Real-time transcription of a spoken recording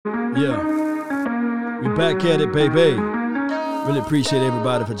Yeah, we back at it, baby. Really appreciate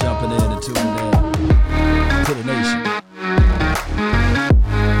everybody for jumping in and tuning in to the nation.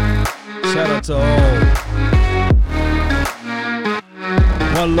 Shout out to all.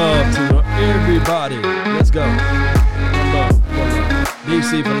 One love to everybody. Let's go. One love.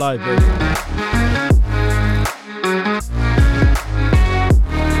 DC for life, baby.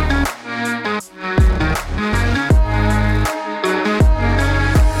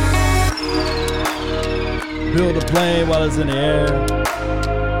 Build a plane while it's in the air.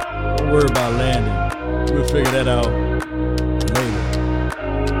 Don't worry about landing. We'll figure that out later.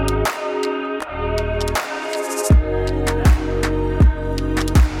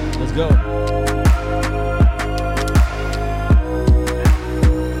 Let's go.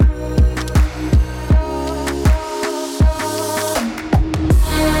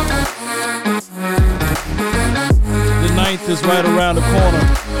 The 9th is right around the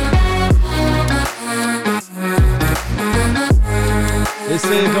corner. They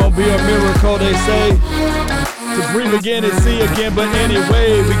say it's gonna be a miracle, they say, to breathe again and see again. But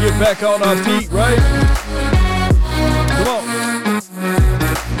anyway, we get back on our feet, right? Come on.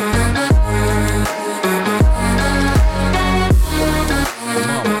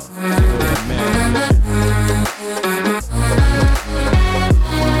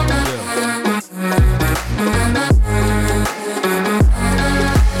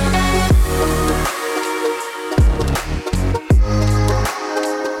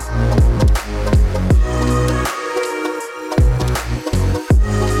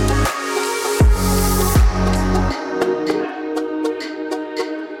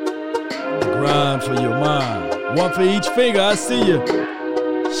 One for each finger. I see you.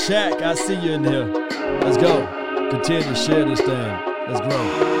 Shaq, I see you in here. Let's go. Continue to share this thing. Let's grow.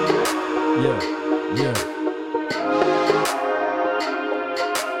 Yeah.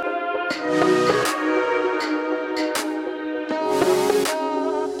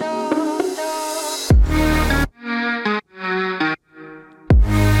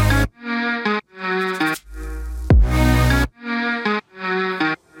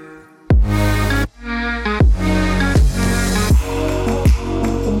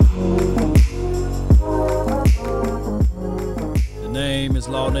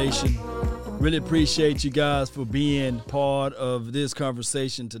 Really appreciate you guys for being part of this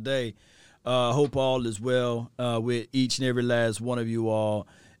conversation today. Hope all is well with each and every last one of you all.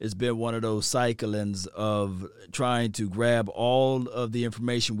 It's been one of those cyclings of trying to grab all of the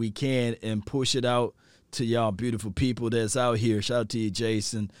information we can and push it out to y'all beautiful people that's out here. Shout out to you,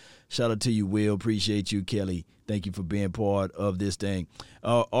 Jason. Shout out to you, Will. Appreciate you, Kelly. Thank you for being part of this thing.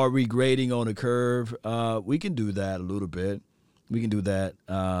 Are we grading on a curve? We can do that a little bit. We can do that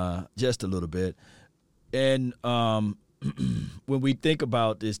just a little bit. And when we think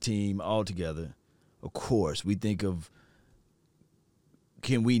about this team altogether, of course, we think of,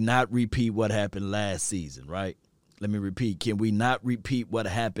 can we not repeat what happened last season, right? Let me repeat. Can we not repeat what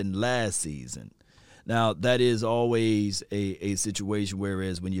happened last season? Now, that is always a situation,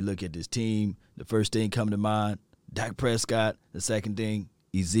 whereas when you look at this team, the first thing coming to mind, Dak Prescott. The second thing,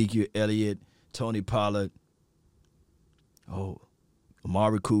 Ezekiel Elliott, Tony Pollard,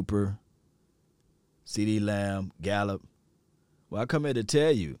 Amari Cooper, CeeDee Lamb, Gallup. Well, I come here to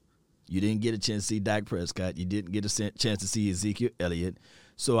tell you, you didn't get a chance to see Dak Prescott. You didn't get a chance to see Ezekiel Elliott.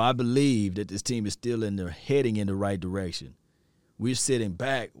 So I believe that this team is still heading in the right direction. We're sitting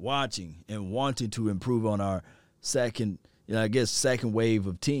back, watching, and wanting to improve on our second wave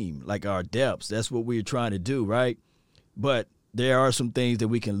of team, like our depths. That's what we're trying to do, right? But there are some things that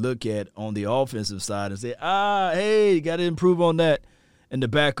we can look at on the offensive side and say, hey, you got to improve on that. And the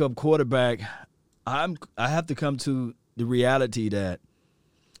backup quarterback, I have to come to the reality that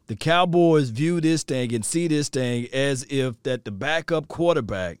the Cowboys view this thing and see this thing as if that the backup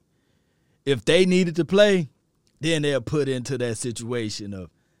quarterback, if they needed to play, then they're put into that situation of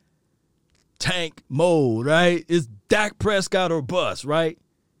tank mode, right? It's Dak Prescott or bust, right?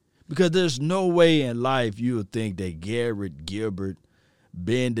 Because there's no way in life you would think that Garrett Gilbert,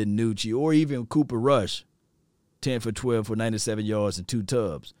 Ben DiNucci, or even Cooper Rush, 10 for 12 for 97 yards and 2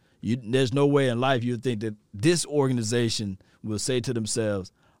 tubs. There's no way in life you would think that this organization will say to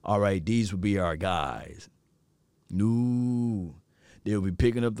themselves, all right, these will be our guys. No. They'll be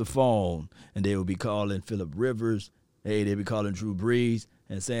picking up the phone, and they will be calling Phillip Rivers. Hey, they'll be calling Drew Brees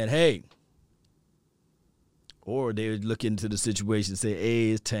and saying, hey. Or they would look into the situation and say, hey,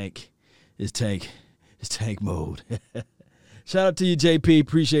 it's tank mode. Shout out to you, JP.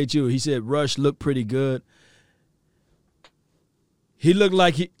 Appreciate you. He said Rush looked pretty good. He looked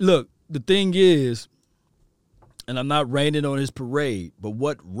like the thing is, and I'm not raining on his parade, but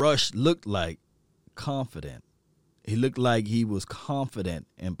what Rush looked like, confident. He looked like he was confident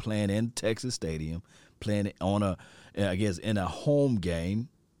in playing in Texas Stadium, playing on in a home game,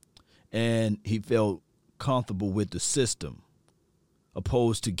 and he felt comfortable with the system.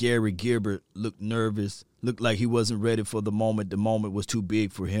 Opposed to Gary Gilbert, looked nervous, looked like he wasn't ready for the moment. The moment was too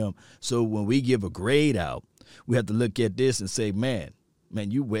big for him. So when we give a grade out, we have to look at this and say, man,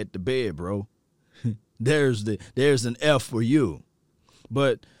 you wet the bed, bro. There's an F for you.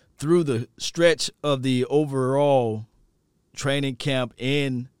 But through the stretch of the overall training camp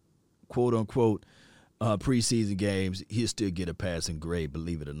and quote-unquote preseason games, he'll still get a passing grade,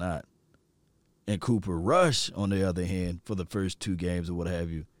 believe it or not. And Cooper Rush, on the other hand, for the first 2 games or what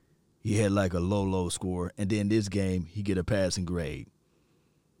have you, he had like a low score. And then this game, he get a passing grade.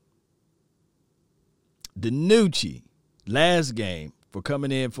 DiNucci, last game, for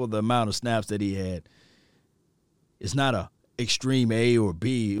coming in for the amount of snaps that he had, it's not a extreme A or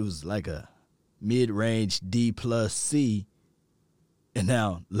B. It was like a mid-range D plus C. And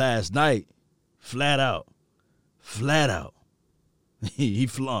now, last night, flat out, he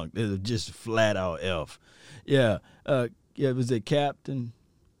flunked. It was just flat out F. Yeah, was it Captain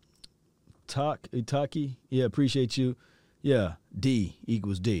Itaki? Yeah, appreciate you. Yeah, D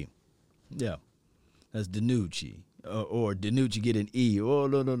equals D. Yeah, that's DiNucci. Or DiNucci get an E. Oh,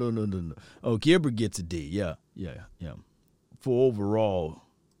 no. Oh, Gilbert gets a D. Yeah. For overall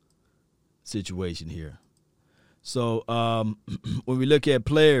situation here. So when we look at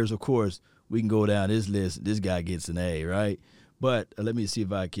players, of course, we can go down this list. This guy gets an A, right? But let me see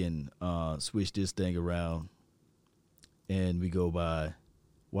if I can switch this thing around and we go by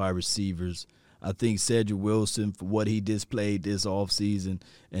wide receivers. I think Cedric Wilson, for what he displayed this offseason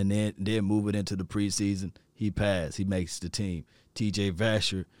and then moving into the preseason, he passed. He makes the team. T.J.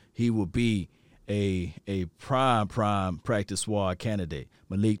 Vasher, he will be a prime practice squad candidate.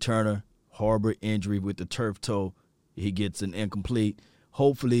 Malik Turner, harbor injury with the turf toe. He gets an incomplete.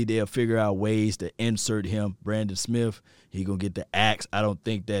 Hopefully they'll figure out ways to insert him. Brandon Smith, he going to get the axe. I don't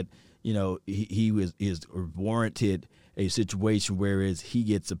think that, he is warranted a situation whereas he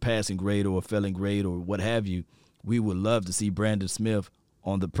gets a passing grade or a failing grade or what have you. We would love to see Brandon Smith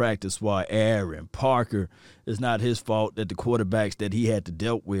on the practice squad. Aaron Parker, it's not his fault that the quarterbacks that he had to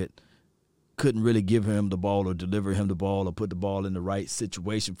deal with couldn't really give him the ball or deliver him the ball or put the ball in the right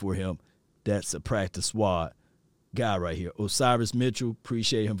situation for him. That's a practice squad guy right here. Osiris Mitchell,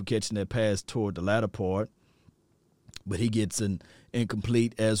 appreciate him for catching that pass toward the latter part, but he gets an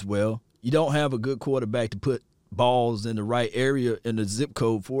incomplete as well. You don't have a good quarterback to put balls in the right area in the zip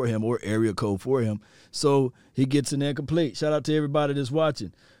code for him or area code for him, so he gets an incomplete. Shout out to everybody that's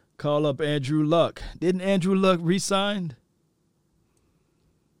watching. Call up Andrew Luck. Didn't Andrew Luck resign?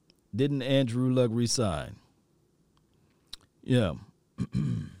 Yeah.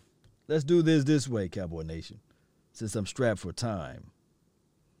 Let's do this way, Cowboy Nation. Since I'm strapped for time.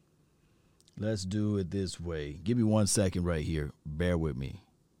 Let's do it this way. Give me 1 second right here. Bear with me.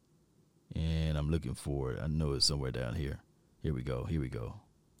 And I'm looking for it. I know it's somewhere down here. Here we go.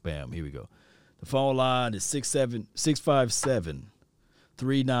 Bam, here we go. The phone line is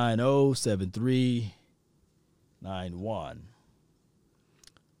 657-390-7391.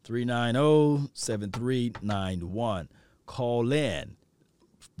 390-7391. Call in.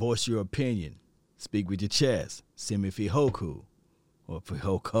 Voice your opinion. Speak with your chest. Simi Fihoku or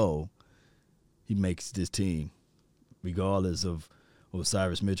Fihoko. He makes this team. Regardless of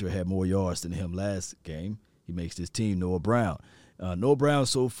Osiris Mitchell had more yards than him last game, he makes this team. Noah Brown. Noah Brown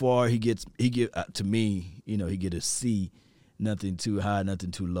so far, he get to me, he get a C. Nothing too high,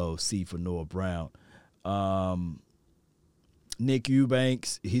 nothing too low. C for Noah Brown. Nick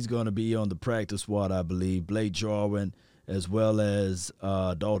Eubanks, he's going to be on the practice squad, I believe. Blake Jarwin, as well as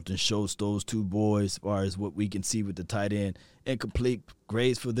Dalton Schultz, those two boys, as far as what we can see with the tight end. Incomplete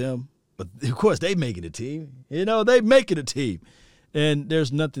grades for them. But, of course, they making a team. They making a team. And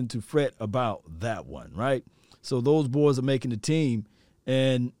there's nothing to fret about that one, right? So those boys are making the team,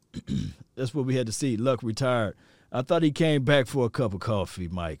 and that's what we had to see. Luck retired. I thought he came back for a cup of coffee,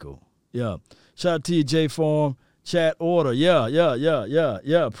 Michael. Yeah. Shout out to you, J Farm. Chat order. Yeah.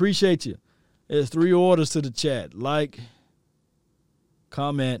 Appreciate you. There's 3 orders to the chat. Like,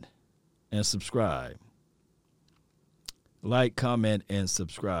 comment, and subscribe. Like, comment, and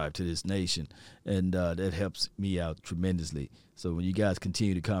subscribe to this nation. And that helps me out tremendously. So when you guys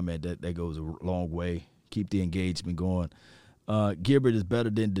continue to comment, that goes a long way. Keep the engagement going. Gilbert is better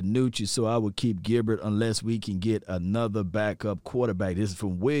than DiNucci, so I would keep Gilbert unless we can get another backup quarterback. This is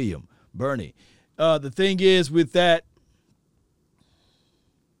from William Bernie. The thing is with that,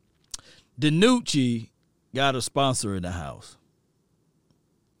 DiNucci got a sponsor in the house.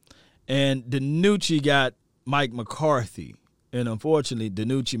 And DiNucci got Mike McCarthy. And unfortunately,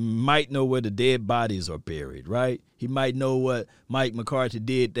 DiNucci might know where the dead bodies are buried, right? He might know what Mike McCarthy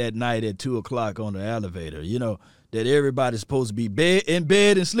did that night at 2 o'clock on the elevator, that everybody's supposed to be in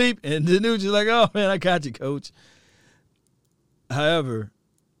bed and sleep. And DiNucci's like, oh, man, I got you, coach. However,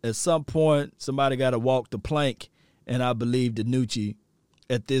 at some point, somebody got to walk the plank. And I believe DiNucci,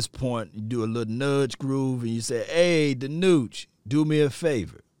 at this point, you do a little nudge groove and you say, hey, DiNucci, do me a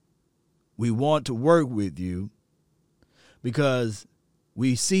favor. We want to work with you because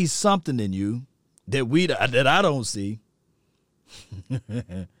we see something in you that I don't see.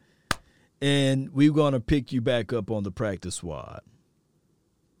 And we're going to pick you back up on the practice squad.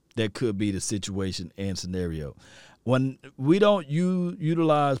 That could be the situation and scenario. When we don't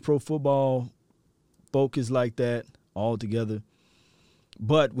utilize Pro Football Focus like that altogether,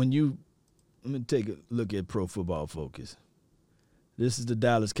 but let me take a look at Pro Football Focus. This is the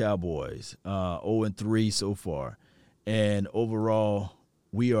Dallas Cowboys, 0-3 so far. And overall,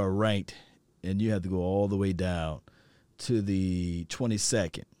 we are ranked, and you have to go all the way down to the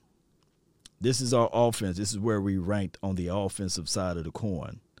 22nd. This is our offense. This is where we ranked on the offensive side of the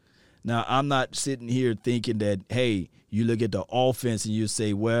coin. Now, I'm not sitting here thinking that, hey, you look at the offense and you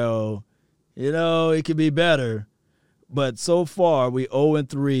say, well, it could be better. But so far, we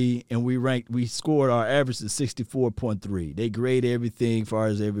 0-3, and we scored our average is 64.3. They grade everything as far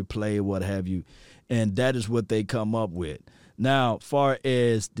as every play, what have you, and that is what they come up with. Now, far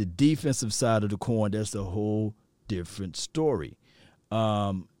as the defensive side of the coin, that's a whole different story.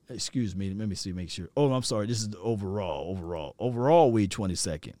 Excuse me, let me see, make sure. Oh, I'm sorry, this is the overall. Overall, we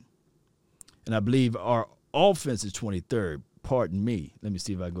 22nd. And I believe our offense is 23rd. Pardon me. Let me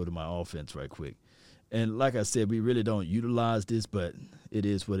see if I go to my offense right quick. And like I said, we really don't utilize this, but it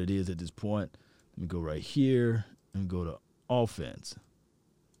is what it is at this point. Let me go right here and go to offense.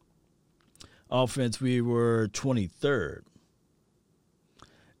 Offense, we were 23rd.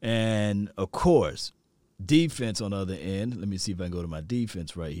 And, of course, defense on the other end. Let me see if I can go to my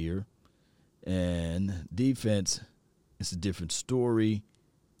defense right here. And defense, it's a different story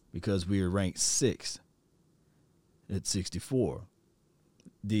because we are ranked 6th at 64.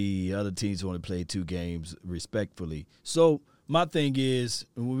 The other teams only played 2 games respectfully. So my thing is,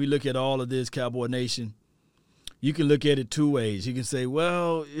 when we look at all of this, Cowboy Nation, you can look at it 2 ways. You can say,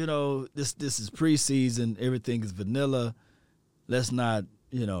 well, this is preseason. Everything is vanilla. Let's not,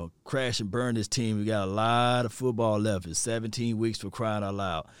 crash and burn this team. We got a lot of football left. It's 17 weeks for crying out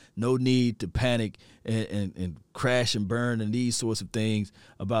loud. No need to panic and crash and burn and these sorts of things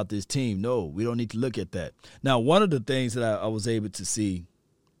about this team. No, we don't need to look at that. Now, one of the things that I was able to see,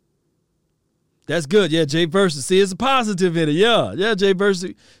 that's good. Yeah, Jay Versus. See, it's a positive in it. Yeah, Jay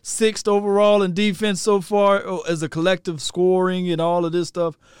Versus, 6th overall in defense so far as a collective scoring and all of this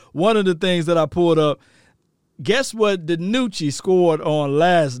stuff. One of the things that I pulled up, guess what DiNucci scored on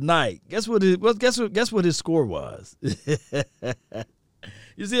last night? Guess what his score was?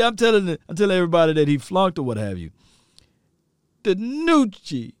 You see, I'm telling everybody that he flunked or what have you.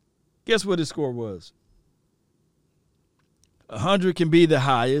 DiNucci, guess what his score was? 100 can be the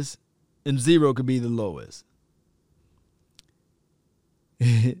highest, and 0 could be the lowest.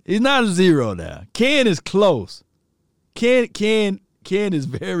 He's not a 0 now. Ken is close. Ken is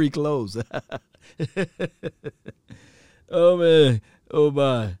very close. Oh, man. Oh,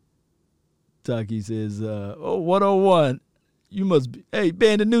 my. Taki says, 101. You must be. Hey,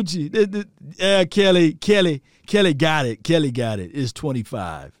 Ben DiNucci. Yeah, Kelly got it. Kelly got it. It's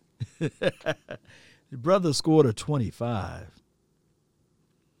 25. The brother scored a 25.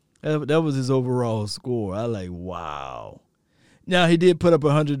 That was his overall score. I like, wow. Now, he did put up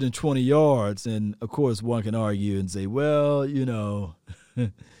 120 yards, and, of course, one can argue and say, well,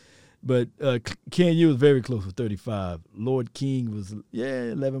 but Ken, you was very close with 35. Lord King was,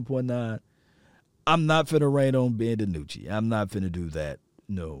 11.9. I'm not finna rain on Ben DiNucci. I'm not finna do that.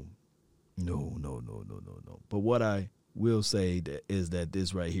 No. But what I will say is that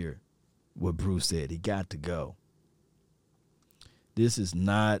this right here, what Bruce said, he got to go. This is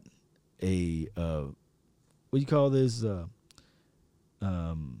not a what do you call this?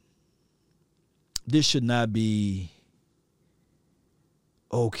 This should not be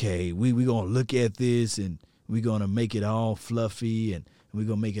okay. We gonna look at this and we're gonna make it all fluffy and we're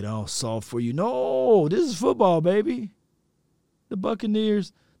gonna make it all soft for you. No, this is football, baby. The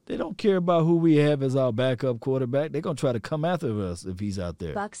Buccaneers, they don't care about who we have as our backup quarterback. They're gonna try to come after us if he's out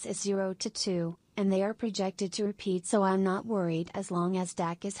there. Bucks is 0-2. And they are projected to repeat, so I'm not worried as long as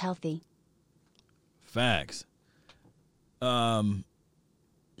Dak is healthy. Facts.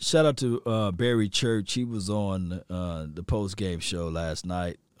 shout out to Barry Church. He was on the post-game show last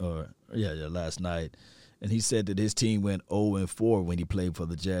night. Last night. And he said that his team went 0-4 when he played for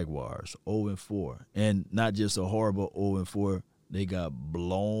the Jaguars. 0-4. And not just a horrible 0-4. They got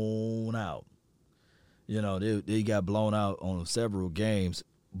blown out. You know, they got blown out on several games,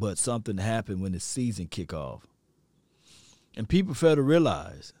 but something happened when the season kicked off. And people fail to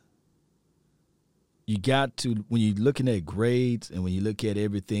realize you got to, when you're looking at grades and when you look at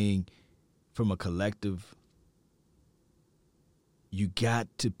everything from a collective, you got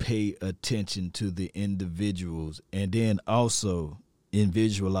to pay attention to the individuals and then also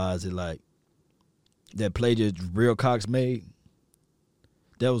visualize it like that play that Real Cox made.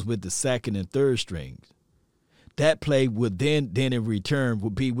 That was with the second and third strings. That play would then in return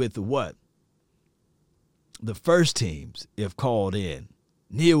would be with the what? The first teams, if called in.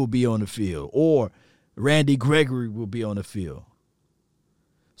 Neil will be on the field or Randy Gregory will be on the field.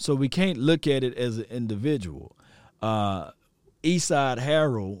 So we can't look at it as an individual. Eastside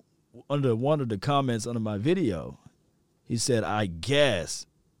Harold, under one of the comments under my video, he said, I guess,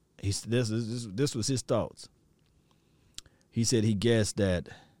 this was his thoughts. He said he guessed that,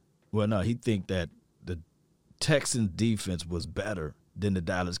 he think that the Texans defense was better than the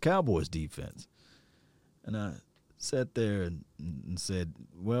Dallas Cowboys defense. And I sat there and said,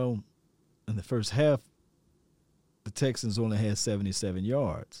 well, in the first half, the Texans only had 77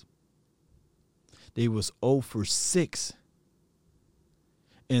 yards. They was 0 for 6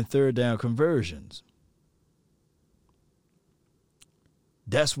 in third down conversions.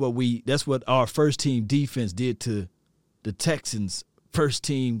 That's what our first team defense did to the Texans' first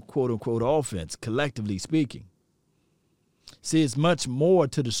team quote unquote offense, collectively speaking. See, it's much more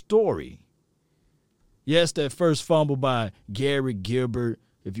to the story. Yes, that first fumble by Gary Gilbert,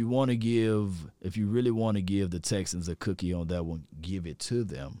 if you really want to give the Texans a cookie on that one, give it to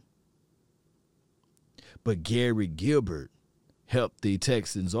them. But Gary Gilbert helped the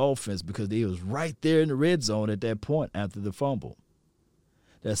Texans offense because they was right there in the red zone at that point after the fumble.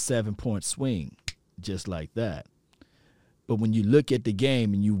 That 7-point swing, just like that. But when you look at the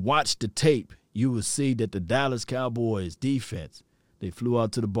game and you watch the tape, you will see that the Dallas Cowboys defense, they flew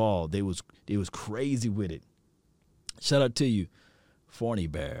out to the ball. They was crazy with it. Shout out to you, Forney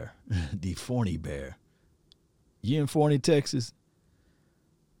Bear, the Forney Bear. You in Forney, Texas?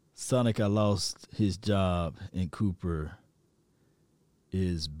 Sonic, I lost his job, and Cooper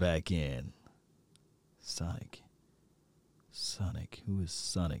is back in. Sonic, who is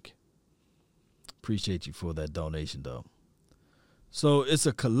Sonic? Appreciate you for that donation, though. So it's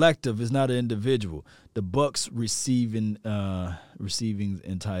a collective. It's not an individual. The Bucs receiving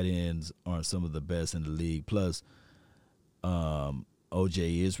and tight ends are some of the best in the league. Plus,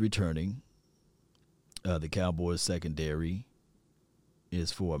 OJ is returning. The Cowboys secondary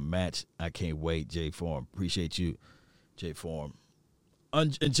is for a match. I can't wait, J Form. Appreciate you, J Form.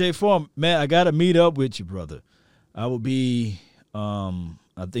 And J Form, man, I got to meet up with you, brother. I will be,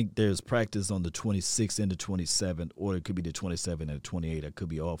 I think there's practice on the 26th and the 27th, or it could be the 27th and the 28th. I could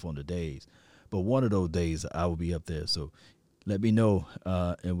be off on the days. But one of those days I will be up there. So let me know,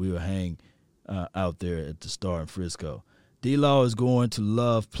 and we will hang out there at the Star in Frisco. D-Law is going to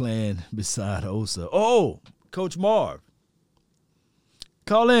love playing beside Osa. Oh, Coach Marv.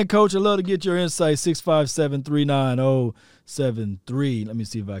 Call in, Coach. I'd love to get your insight, 657-390-73. Let me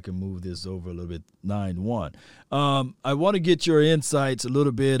see if I can move this over a little bit, 9-1. I want to get your insights a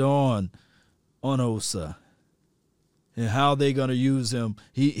little bit on Osa and how they're going to use him.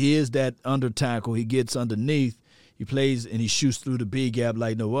 He is that under tackle. He gets underneath. He plays and he shoots through the B gap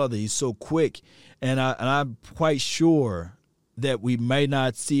like no other. He's so quick. And I'm quite sure that we may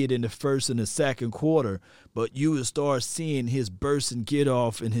not see it in the first and the second quarter, but you will start seeing his burst and get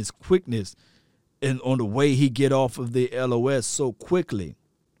off and his quickness and on the way he get off of the LOS so quickly,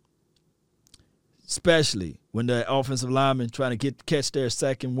 especially when the offensive linemen trying to catch their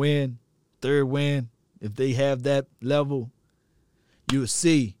second win, third win. If they have that level, you will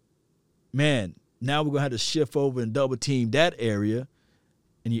see, man, now we're going to have to shift over and double team that area,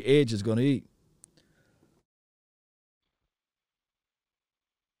 and your edge is going to eat.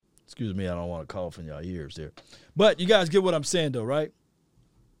 Excuse me, I don't want to cough in your ears there. But you guys get what I'm saying, though, right?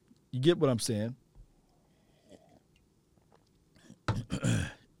 You get what I'm saying.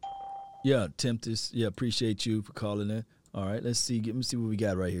 Yeah, Temptus. Yeah, appreciate you for calling in. All right, let's see. Let me see what we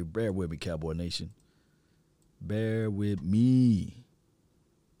got right here. Bear with me, Cowboy Nation. Bear with me.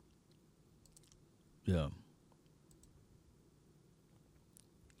 Yeah.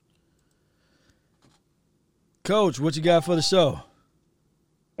 Coach, what you got for the show?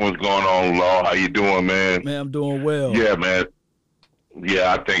 What's going on, Law? How you doing, man? Man, I'm doing well. Yeah, man.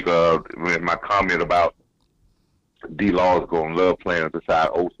 Yeah, I think my comment about D-Law is going to love playing beside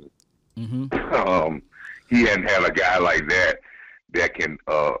Olsen. Mm-hmm. He hadn't had a guy like that can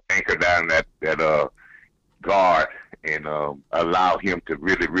anchor down that guard and allow him to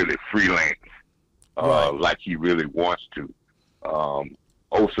really, really freelance Right. like he really wants to.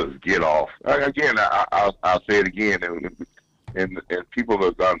 Osa's get off again. I'll say it again, and people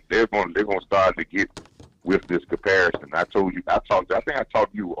are they're going to start to get with this comparison. I think I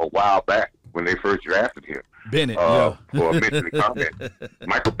talked to you a while back when they first drafted him. Bennett, yeah. For a mention of comment,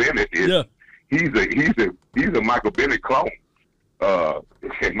 Michael Bennett is Yeah. he's a Michael Bennett clone.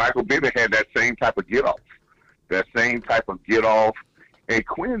 And Michael Bennett had that same type of get off, and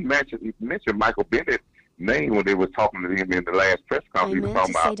Quinn mentioned Michael Bennett's name when they were talking to him in the last press conference. He was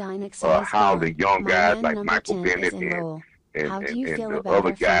talking about how the young guys like Michael Bennett and the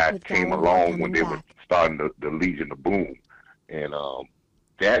other guys came along when they were starting the Legion of Boom, and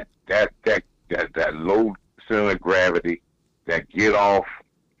that low center of gravity, that get off.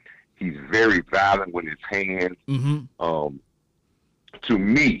 He's very violent with his hands. Mm-hmm. To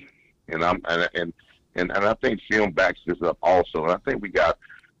me, and I think film backs this up also. And I think we got,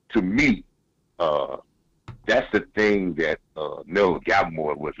 to me, that's the thing that Noah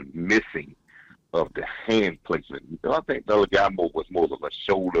Gallimore was missing of the hand placement. I think Noah Gallimore was more of a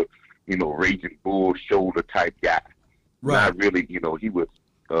shoulder, raging bull shoulder type guy. Right. Not really, he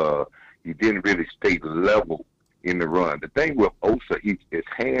didn't really stay level in the run. The thing with Osa, his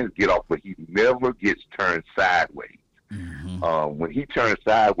hands get off, but he never gets turned sideways. Mm-hmm. When he turns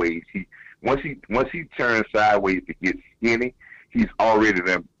sideways, once he turns sideways to get skinny, he's already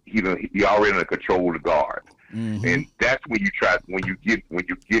he already control the guard. Mm-hmm. And that's when you get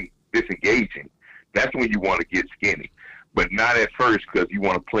disengaging. That's when you want to get skinny, but not at first, because you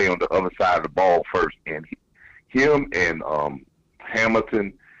want to play on the other side of the ball first. And him and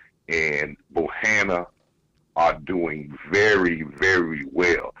Hamilton and Bohanna are doing very, very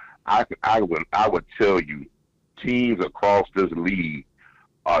well. I would tell you, teams across this league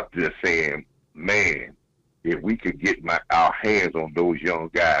are just saying, man, if we could get our hands on those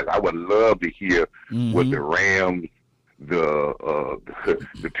young guys. I would love to hear what the Rams,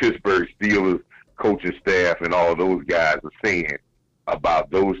 the Pittsburgh Steelers coaching staff and all those guys are saying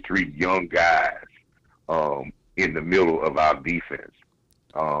about those three young guys in the middle of our defense.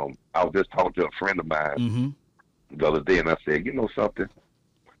 I was just talking to a friend of mine the other day, and I said, you know something?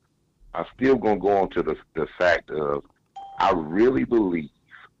 I'm still going to go on to the fact of, I really believe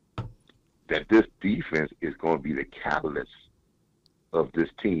that this defense is going to be the catalyst of this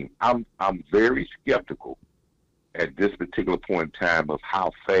team. I'm very skeptical at this particular point in time of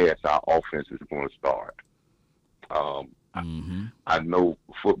how fast our offense is going to start. I know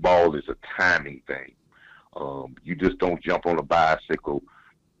football is a timing thing. You just don't jump on a bicycle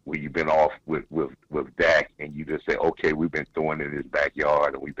where you've been off with Dak and you just say, okay, we've been throwing in his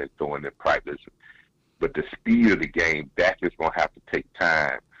backyard and we've been throwing in practice. But the speed of the game, Dak is going to have to take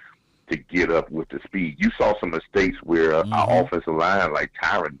time to get up with the speed. You saw some mistakes where our offensive line, like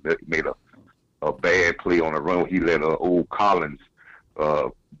Tyron, made a bad play on a run. He let old Collins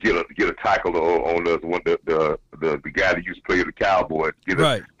get a tackle on us. One the guy that used to play with the Cowboys get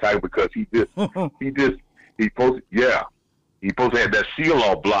a tackle because he supposed to have that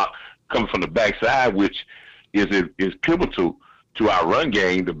seal-off block coming from the backside, which is pivotal to our run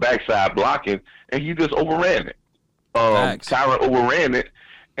game, the backside blocking, and he just overran it. Tyron overran it,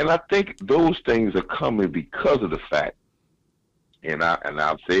 and I think those things are coming because of the fact, and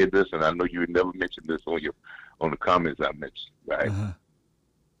I've said this, and I know you never mentioned this on the comments I mentioned, right?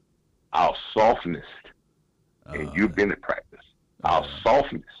 Our softness, and you've been in practice, our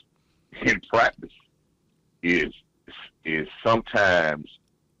softness in practice is sometimes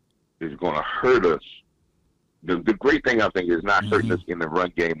is going to hurt us. The great thing, I think, is not hurting us in the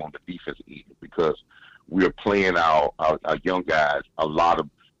run game on the defense either, because we are playing our young guys a lot of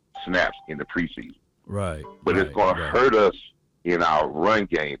snaps in the preseason. Right. But it's going to hurt us in our run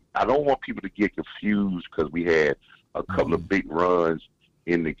game. I don't want people to get confused because we had a couple of big runs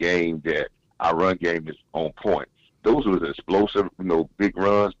in the game that our run game is on point. Those were explosive, big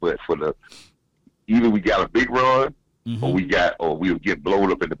runs, but either we got a big run or we would get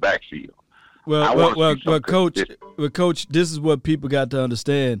blown up in the backfield. Well, Coach, this is what people got to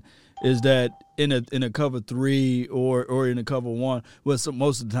understand is that in a cover 3 or in a cover 1, most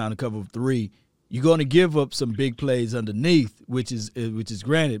of the time a cover 3, you're going to give up some big plays underneath, which is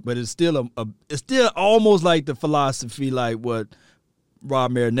granted, but it's still it's still almost like the philosophy like what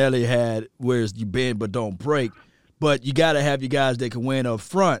Rob Marinelli had, whereas you bend but don't break. But you got to have your guys that can win up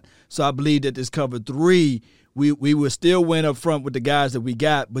front. So I believe that this cover 3 we will still win up front with the guys that we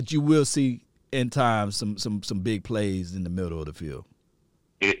got, but you will see in time some big plays in the middle of the field.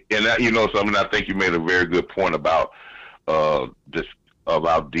 And that, something I think you made a very good point about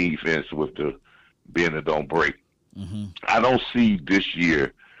about defense with the being that don't break. Mm-hmm. I don't see this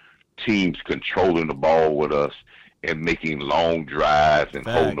year teams controlling the ball with us and making long drives and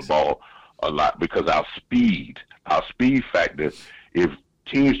holding the ball a lot, because our speed factor, if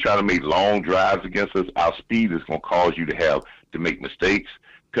teams try to make long drives against us, our speed is going to cause you to make mistakes,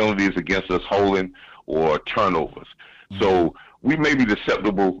 penalties against us holding, or turnovers. Mm-hmm. So we may be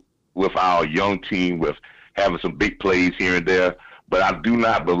susceptible with our young team with having some big plays here and there, but I do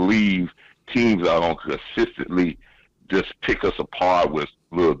not believe teams are going to consistently just pick us apart with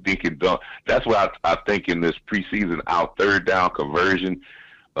little dink and dunk. That's why I think in this preseason, our third down conversion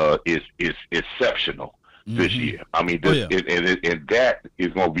is exceptional this year. I mean, and that is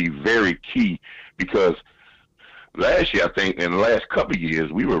going to be very key, because last year, I think in the last couple of years,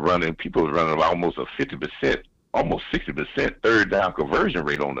 people were running about almost a 50%, almost 60% third down conversion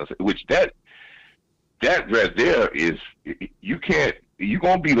rate on us, which that right there is, you're going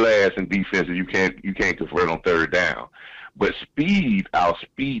to be last in defense if you can't convert on third down. But our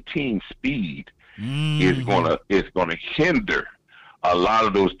team speed is gonna hinder a lot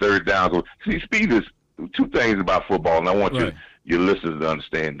of those third downs. See, speed is two things about football, and I want your listeners to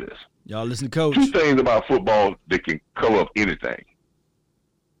understand this. Y'all listen, Coach. Two things about football that can cover up anything: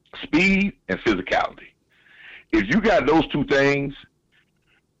 speed and physicality. If you got those two things,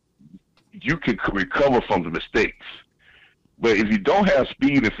 you can recover from the mistakes. But if you don't have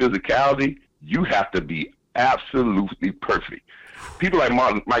speed and physicality, you have to be absolutely perfect. People like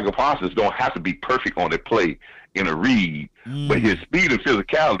Michael Parsons don't have to be perfect on their play in a read, but his speed and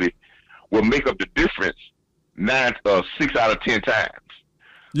physicality will make up the difference 6 out of 10 times.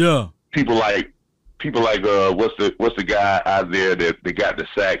 Yeah. People like what's the guy out there that they got the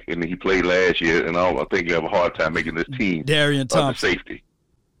sack and he played last year, and I think you have a hard time making this team. Darian Thompson. The safety.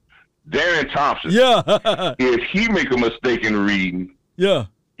 Darian Thompson. Yeah. If he make a mistake in reading, he'll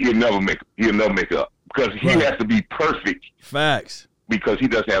never make it up, because he has to be perfect. Facts. Because he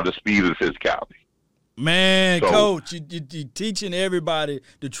doesn't have the speed and physicality. Man, Coach, you're teaching everybody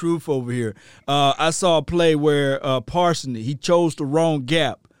the truth over here. I saw a play where Parson, he chose the wrong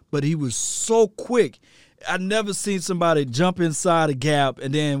gap, but he was so quick. I never seen somebody jump inside a gap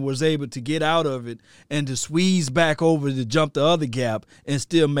and then was able to get out of it and to squeeze back over to jump the other gap and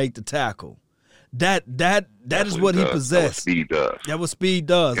still make the tackle. That's is what he possessed. That's what speed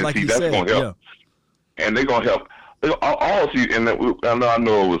does. And like see, you that's said. Gonna help. Yeah. And they're going to help. I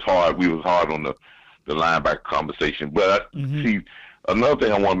know it was hard. We was hard on the linebacker conversation. But see, another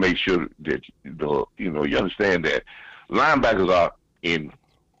thing I want to make sure that you understand that linebackers are in,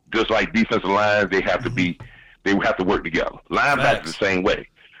 just like defensive lines, they have to work together. Linebackers the same way.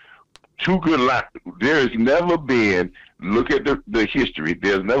 Two good there has never been, look at the history,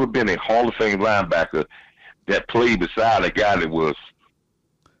 there's never been a Hall of Fame linebacker that played beside a guy that was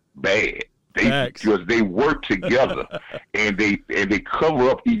bad. Because they work together and they cover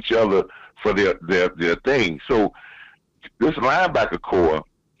up each other for their thing. So this linebacker core,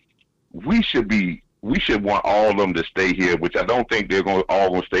 we should want all of them to stay here, which I don't think they're all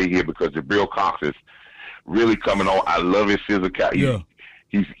going to stay here, because Jabril Cox is really coming on. I love his physical. Yeah.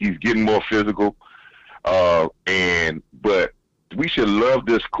 He's getting more physical. But we should love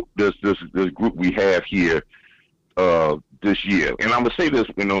this group we have here this year. And I'm gonna say this,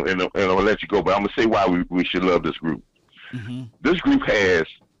 and I'm gonna let you go, but I'm gonna say why we should love this group. Mm-hmm. This group has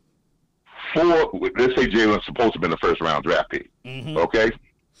 4. Let's say Jalen's supposed to have been a first-round draft pick. Mm-hmm. Okay,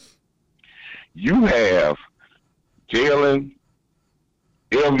 you have Jalen.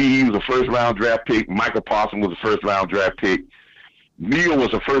 LVE was a first-round draft pick. Michael Parsons was a first-round draft pick. Neal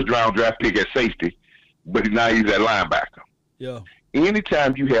was a first-round draft pick at safety, but now he's at linebacker. Yeah.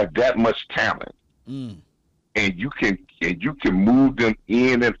 Anytime you have that much talent, and you can move them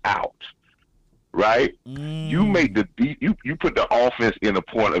in and out, right? You make you put the offense in a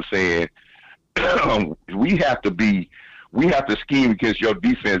point of saying we have to scheme against your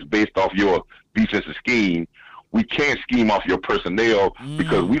defense based off your defensive scheme. We can't scheme off your personnel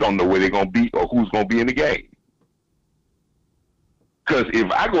because we don't know where they're going to be or who's going to be in the game. Because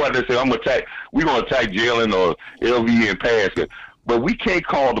if I go out there and say we're going to attack Jalen or LV and pass, but we can't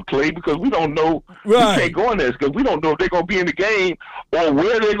call the play because we don't know. Right. We can't go in there because we don't know if they're going to be in the game or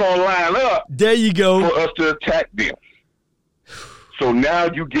where they're going to line up. There you go. For us to attack them. So now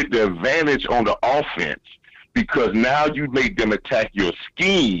you get the advantage on the offense because now you make them attack your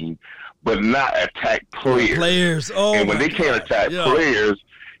scheme, but not attack players. Oh, and when they can't attack players,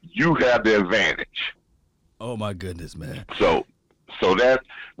 you have the advantage. Oh my goodness, man. So that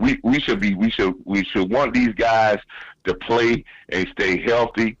we should want these guys to play and stay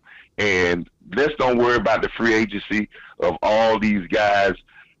healthy, and let's don't worry about the free agency of all these guys.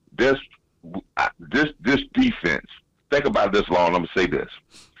 This defense. Think about this, Long. I'm gonna say this: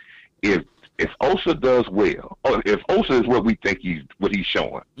 if Osa does well, or if Osa is what we think he's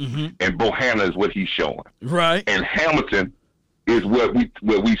showing, and Bohanna is what he's showing, right, and Hamilton is what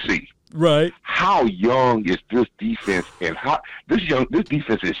we see. Right. How young is this defense, and how this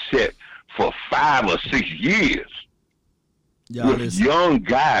defense is set for 5 or 6 years with young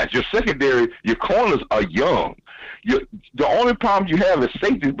guys. Your secondary, your corners are young. The only problem you have is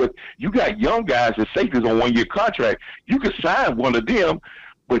safeties, but you got young guys as safeties on 1-year contract. You could sign one of them,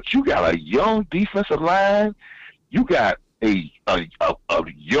 but you got a young defensive line. You got a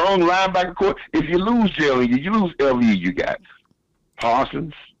young linebacker core. If you lose Jalen, you lose LE, you got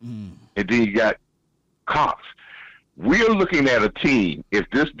Parsons, and then you got Cox. We're looking at a team, if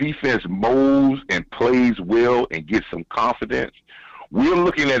this defense molds and plays well and gets some confidence, we're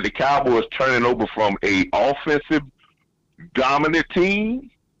looking at the Cowboys turning over from a offensive dominant team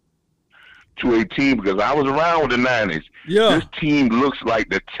to a team, because I was around with the Niners. Yeah. This team looks like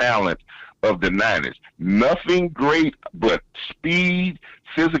the talent of the Niners. Nothing great but speed,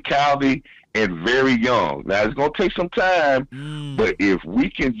 physicality, and very young. Now, it's going to take some time, but if we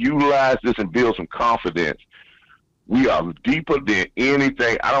can utilize this and build some confidence, we are deeper than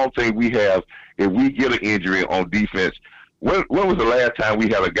anything. I don't think we have, if we get an injury on defense, when was the last time we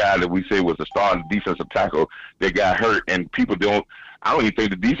had a guy that we say was a starting defensive tackle that got hurt, and people I don't even think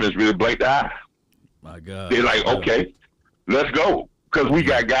the defense really blinked the eye. My God. They're like, okay, let's go. Because we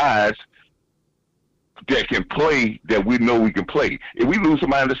got guys that can play, that we know we can play. If we lose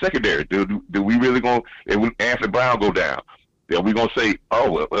somebody in the secondary, do we really going to, if Anthony Brown go down, are we going to say,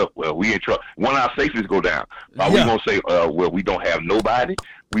 oh, well, we in trouble? One of our safeties go down. Are we going to say, well, we don't have nobody?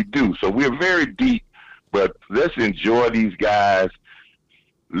 We do. So we're very deep, but let's enjoy these guys.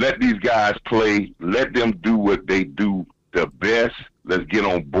 Let these guys play. Let them do what they do the best. Let's get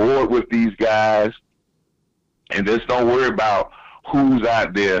on board with these guys. And just don't worry about who's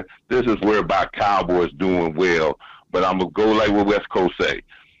out there. This is worry about Cowboys doing well. But I'm going to go like what West Coast say.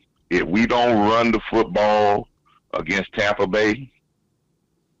 If we don't run the football against Tampa Bay,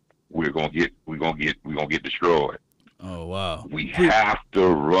 we're gonna get destroyed. Oh wow! We have to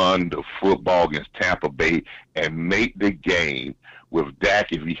run the football against Tampa Bay and make the game with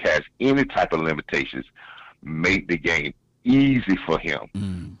Dak. If he has any type of limitations, make the game easy for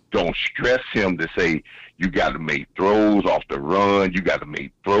him. Don't stress him to say you got to make throws off the run. You got to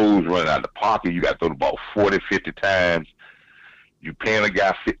make throws running out of the pocket. You got to throw the ball 40, 50 times. You paying a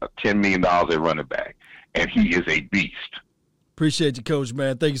guy $10 million at running back, and he is a beast. Appreciate you, Coach,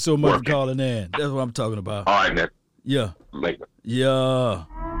 man. Thank you so much for calling in. That's what I'm talking about. All right, man. Yeah. Later. Yeah.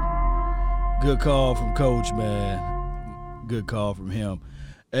 Good call from Coach, man. Good call from him.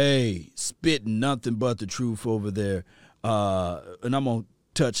 Hey, spitting nothing but the truth over there. And I'm going to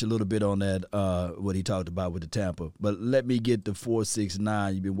touch a little bit on that, what he talked about with the Tampa. But let me get the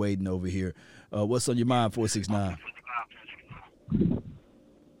 469. You've been waiting over here. What's on your mind, 469?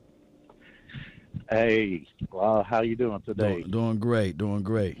 Hey, well, how you doing today? Doing great, doing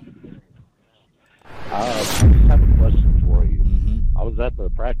great. I have a question for you. I was at the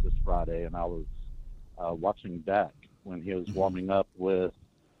practice Friday, and I was watching Dak when he was warming up with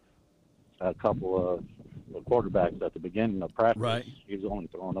a couple of the quarterbacks at the beginning of practice. Right. He was only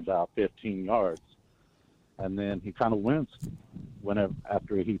throwing about 15 yards. And then he kind of winced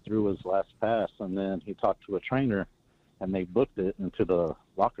after he threw his last pass, and then he talked to a trainer, and they booked it into the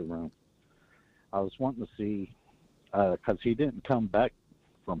locker room. I was wanting to see, because he didn't come back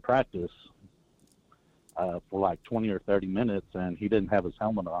from practice for like 20 or 30 minutes, and he didn't have his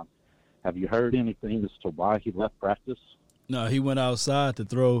helmet on. Have you heard anything as to why he left practice? No, he went outside to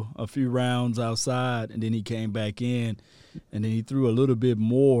throw a few rounds outside, and then he came back in, and then he threw a little bit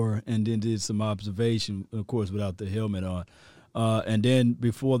more and then did some observation, of course, without the helmet on. And then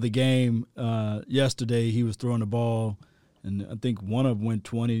before the game yesterday, he was throwing the ball, and I think one of them went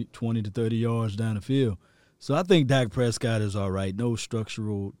 20 to 30 yards down the field. So I think Dak Prescott is all right. No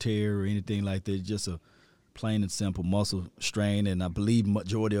structural tear or anything like that, just a plain and simple muscle strain, and I believe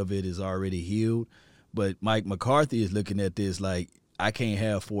majority of it is already healed. But Mike McCarthy is looking at this like, I can't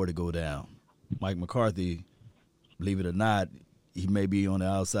have 4 to go down. Mike McCarthy, believe it or not, he may be on the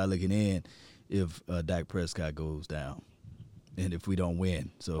outside looking in if Dak Prescott goes down and if we don't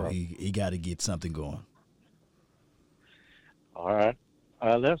win. So right. he got to get something going. All right.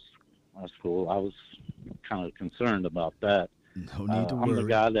 That's cool. I was kind of concerned about that. No need to worry. I'm the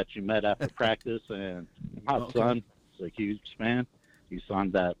guy that you met after practice, and My son is a huge fan. He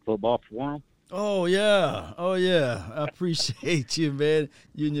signed that football for him. Oh, yeah. I appreciate you, man.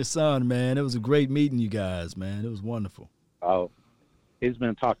 You and your son, man. It was a great meeting you guys, man. It was wonderful. Oh, he's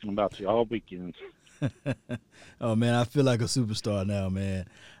been talking about you all weekend. Oh, man, I feel like a superstar now, man.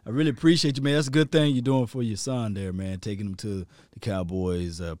 I really appreciate you, man. That's a good thing you're doing for your son there, man, taking him to the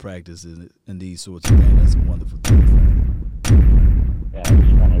Cowboys practices and these sorts of things. That's a wonderful thing. Yeah, I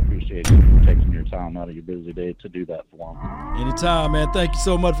just want to appreciate you for taking your time out of your busy day to do that for him. Anytime, man. Thank you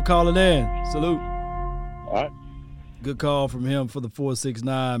so much for calling in. Salute. All right. Good call from him for the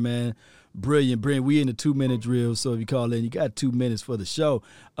 469, man. Brilliant. We in the 2-minute drill, so if you call in, you got 2 minutes for the show.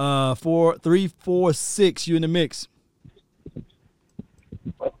 346, you in the mix.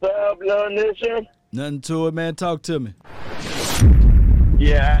 What's up, Little Nation? Nothing to it, man. Talk to me.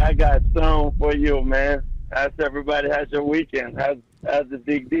 Yeah, I got some for you, man. How's everybody? How's your weekend? How's the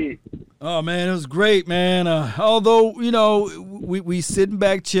Big D? Oh, man, it was great, man. Although, you know, we sitting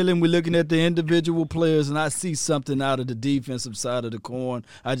back chilling, we're looking at the individual players, and I see something out of the defensive side of the coin.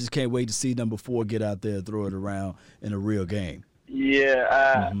 I just can't wait to see number 4 get out there and throw it around in a real game.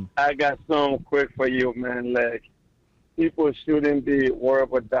 Yeah, I got some quick for you, man. Like, people shouldn't be worried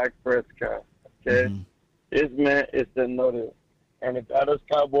about Dak Prescott, okay? This man is the notice. And the Dallas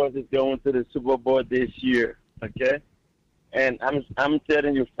Cowboys is going to the Super Bowl this year, okay? And I'm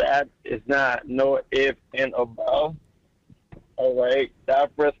telling you, fact, it's not no if and about. All right,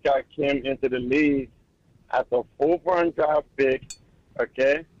 Dak Prescott came into the league as a 4th-round draft pick,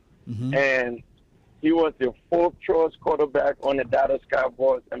 okay? And he was the 4th-choice quarterback on the Dallas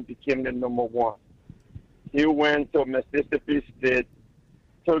Cowboys and became the number 1. He went to Mississippi State,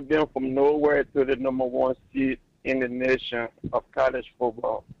 took them from nowhere to the number 1 seed in the nation of college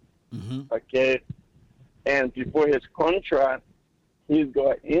football, okay? And before his contract, he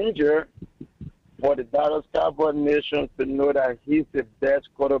got injured for the Dallas Cowboys nation to know that he's the best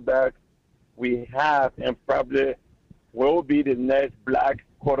quarterback we have and probably will be the next black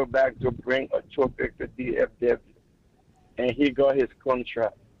quarterback to bring a trophy to DFW. And he got his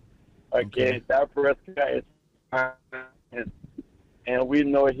contract. Okay. That Prescott is fine. And we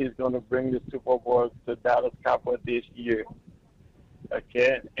know he's going to bring the Super Bowl to Dallas Cowboys this year.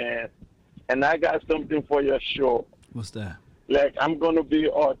 Okay? And I got something for your show. What's that? Like, I'm going to be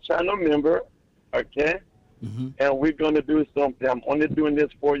a channel member, okay? And we're going to do something. I'm only doing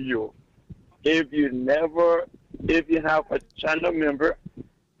this for you. If you have a channel member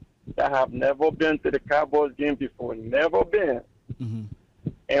that have never been to the Cowboys game before, never been,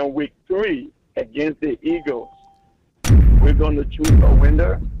 and week 3 against the Eagles, we're going to choose a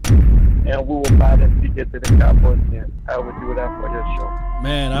winner, and we will buy the ticket to the Cowboys game. I will do that for your show.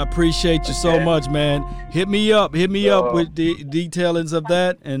 Man, I appreciate you so much, man. Hit me up with the detailings of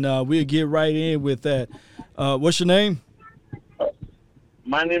that, and we'll get right in with that. What's your name?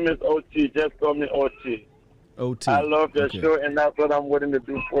 My name is OT. Just call me OT. OT. I love your show, and that's what I'm willing to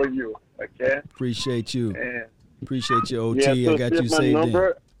do for you. Okay? Appreciate you. And appreciate you, OT. yeah, so I got you my saved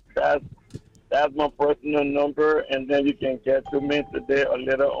number. That's my personal number, and then you can get to me today or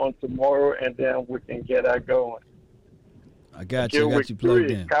later on tomorrow, and then we can get that going. I got you. I got you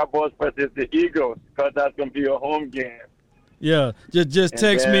plugged in. Cowboys versus the Eagles, because that's going to be a home game. Yeah, just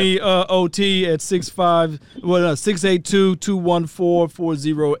text me OT at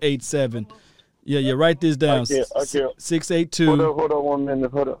 682-214-4087. Yeah, write this down. Okay. 682. Hold on 1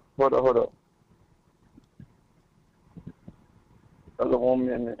 minute. Hold on. Hold on 1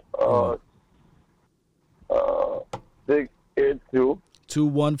 minute. 682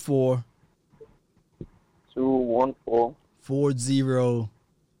 214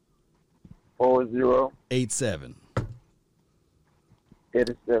 4087.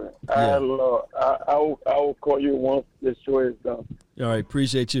 87. I will call you once the show is done. All right,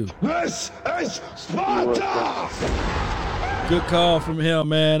 appreciate you. This is Sparta! Good call from him,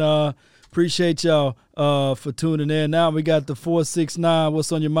 man. Appreciate y'all for tuning in. Now we got the 469.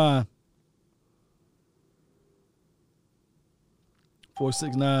 What's on your mind?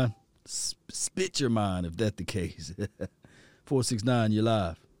 469. Spit your mind if that's the case. 469, you're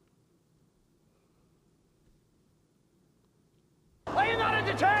live. Are you not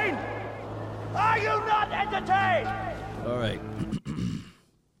entertained? Are you not entertained? All right.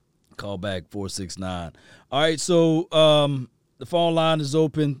 Call back 469. All right, so the phone line is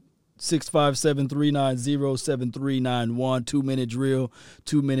open. 657-390-7391. 2-minute drill.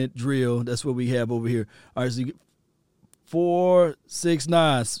 2-minute drill. That's what we have over here. All right, so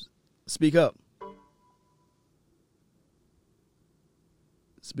 469. Speak up.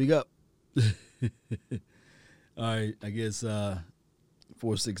 Speak up. All right, I guess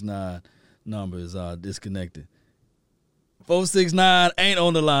 469 number is disconnected. 469 ain't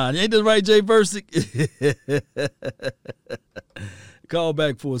on the line. Ain't that right, Jay Versick? Call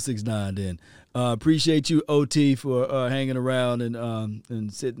back 469 then. Appreciate you, OT, for hanging around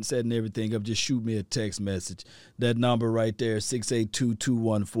and setting everything up. Just shoot me a text message. That number right there,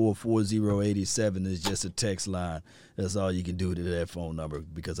 682-214-4087, is just a text line. That's all you can do to that phone number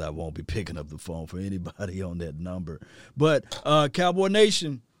because I won't be picking up the phone for anybody on that number. But Cowboy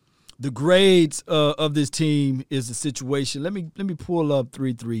Nation, the grades of this team is the situation. Let me pull up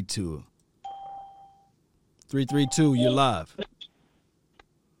 332. 332, you're live.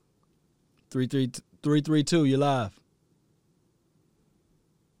 332, you're live.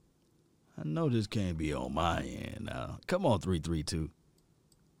 I know this can't be on my end now. Come on, 332.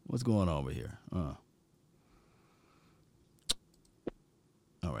 What's going on over here? All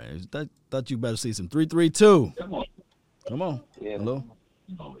right. Thought you better see some 332. Come on. Yeah. Hello?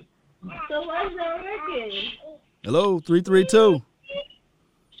 So what's working? Hello, 332.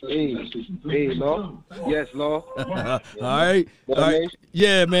 Hey, Law. Yes, Law. All right.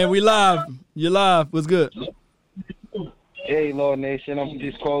 Yeah, man, we live. You're live. What's good? Hey, Law Nation. I'm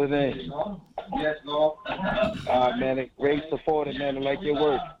just calling in. Yes, Law. Man, great supporter, man. I like your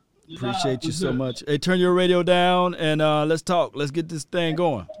work. Appreciate you so much. Hey, turn your radio down and let's talk. Let's get this thing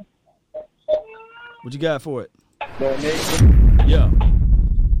going. What you got for it? Law Nation. Yeah.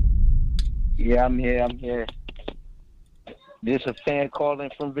 Yeah, I'm here. This a fan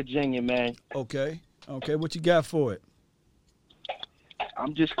calling from Virginia, man. Okay. What you got for it?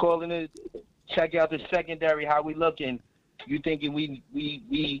 I'm just calling to check out the secondary. How we looking? You thinking we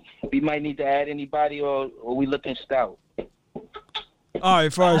might need to add anybody, or we looking stout? All right,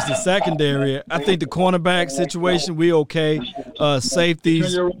 as far as the secondary, I think the cornerback situation, we okay.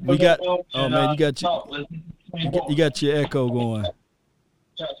 Safeties, we got. Oh man, you got your echo going.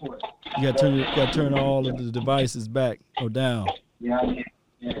 You got to turn all of the devices back or down. Yeah.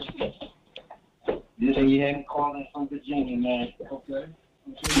 This is him calling from Virginia, man. Okay.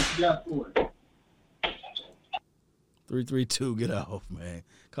 What you got for it? 332, get off, man.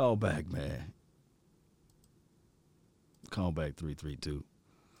 Call back, man. Call back 332.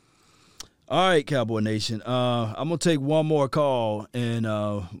 All right, Cowboy Nation. I'm going to take one more call, and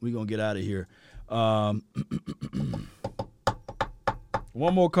we're going to get out of here.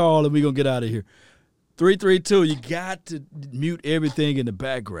 One more call, and we're going to get out of here. 332, you got to mute everything in the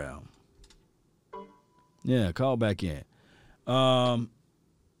background. Yeah, call back in. Cowboy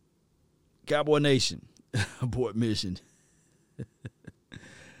Nation, abort mission.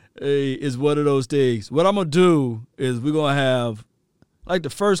 Hey, it's one of those things. What I'm going to do is we're going to have, like the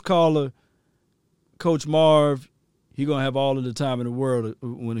first caller, Coach Marv, he's going to have all of the time in the world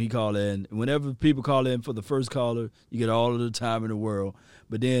when he call in. Whenever people call in for the first caller, you get all of the time in the world.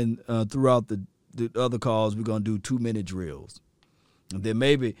 But then throughout the other calls, we're going to do 2-minute drills. And then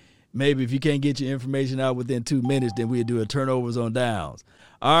maybe if you can't get your information out within 2 minutes, then we'll do a turnovers on downs.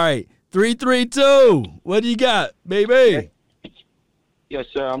 All right, 332, what do you got, baby? Yes,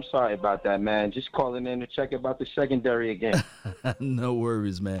 sir. I'm sorry about that, man. Just calling in to check about the secondary again. No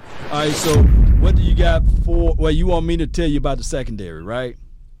worries, man. All right, so what do you got for – well, you want me to tell you about the secondary, right?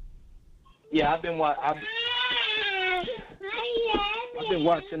 Yeah, I've been watching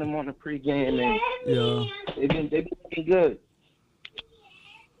them on the pregame, and they've been looking good.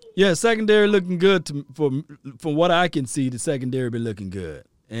 Yeah, secondary looking good. From what I can see, the secondary been looking good.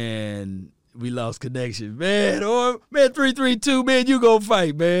 And – we lost connection, man. 332, man, you gonna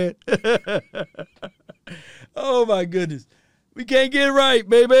fight, man. Oh my goodness, we can't get it right,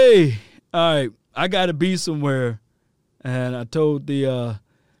 baby. All right, I gotta be somewhere, and I told the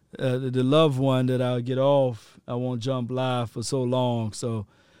loved one that I'll get off. I won't jump live for so long, so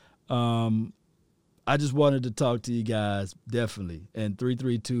I just wanted to talk to you guys, definitely. And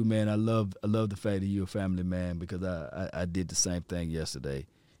 332, man, I love the fact that you're a family man because I did the same thing yesterday.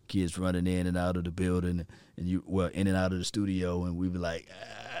 Kids running in and out of the building, and in and out of the studio, and we be like,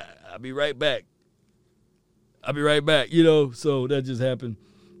 I'll be right back. You know, so that just happened,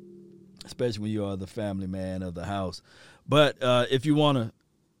 especially when you are the family man of the house. But if you want to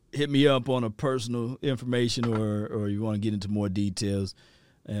hit me up on a personal information or you want to get into more details,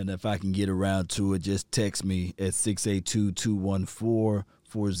 and if I can get around to it, just text me at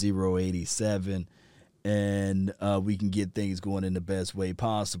 682-214-4087. And we can get things going in the best way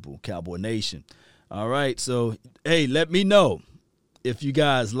possible, Cowboy Nation. All right, so, hey, let me know if you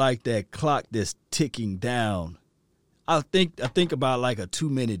guys like that clock that's ticking down. I think about like a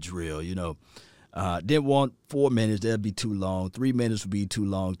 2-minute drill, you know. Didn't want 4 minutes. That'd be too long. 3 minutes would be too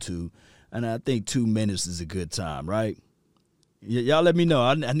long, too. And I think 2 minutes is a good time, right? Y'all let me know.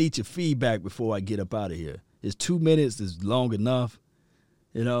 I need your feedback before I get up out of here. Is 2 minutes is long enough?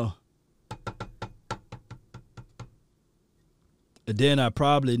 You know? And then I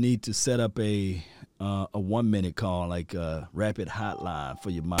probably need to set up a 1 minute call, like a rapid hotline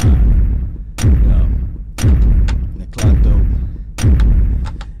for your mind. The clock though.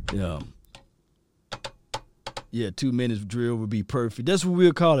 Yeah, 2 minutes drill would be perfect. That's what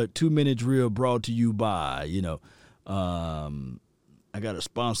we'll call it. 2 minute drill brought to you by, I got a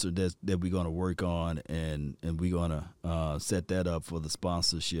sponsor that we're gonna work on, and we're gonna set that up for the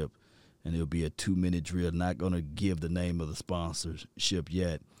sponsorship, and it'll be a 2 minute drill. Not gonna give the name of the sponsorship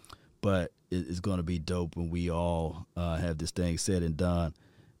yet, but it's gonna be dope when we all have this thing said and done,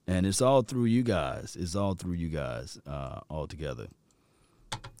 and it's all through you guys. It's all through you guys all together.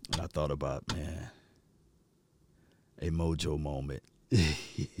 And I thought about, man, a mojo moment.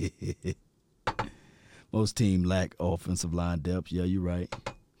 Most teams lack offensive line depth. Yeah, you're right.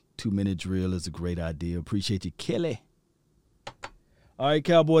 2 minute drill is a great idea. Appreciate you, Kelly. All right,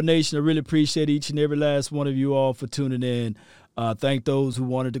 Cowboy Nation, I really appreciate each and every last one of you all for tuning in. Thank those who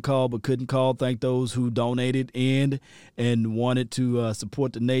wanted to call but couldn't call. Thank those who donated in and wanted to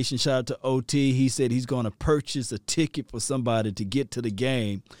support the nation. Shout out to OT. He said he's going to purchase a ticket for somebody to get to the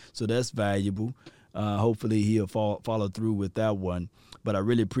game, so that's valuable. Hopefully he'll follow through with that one. But I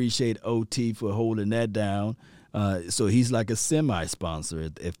really appreciate OT for holding that down. So he's like a semi-sponsor,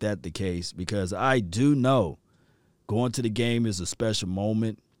 if that's the case, because I do know going to the game is a special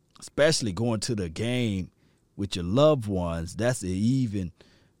moment, especially going to the game with your loved ones. That's an even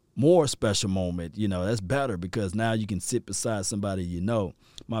more special moment. That's better because now you can sit beside somebody you know.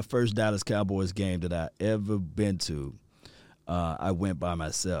 My first Dallas Cowboys game that I ever been to, I went by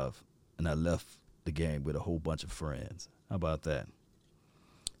myself, and I left the game with a whole bunch of friends. How about that?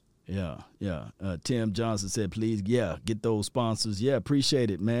 Yeah. Tim Johnson said, please, get those sponsors. Yeah,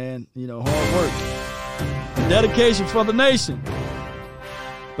 appreciate it, man. Hard work. Dedication for the nation.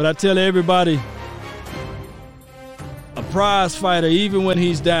 But I tell everybody, a prize fighter, even when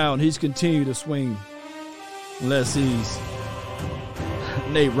he's down, he's continued to swing. Unless he's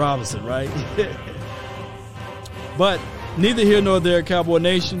Nate Robinson, right? But neither here nor there, Cowboy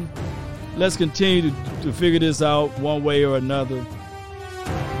Nation. Let's continue to figure this out one way or another.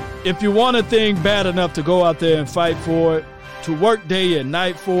 If you want a thing bad enough to go out there and fight for it, to work day and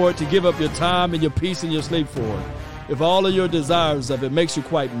night for it, to give up your time and your peace and your sleep for it, if all of your desires of it makes you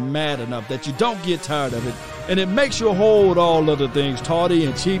quite mad enough that you don't get tired of it, and it makes you hold all other things tawdry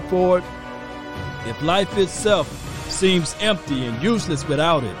and cheap for it, if life itself seems empty and useless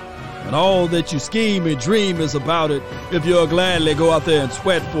without it, and all that you scheme and dream is about it, if you'll gladly go out there and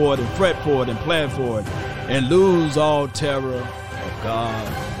sweat for it and fret for it and plan for it and lose all terror of God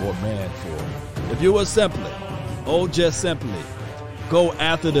or man for it. If you will just simply go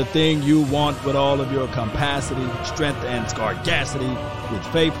after the thing you want with all of your capacity, strength, and scarcity, with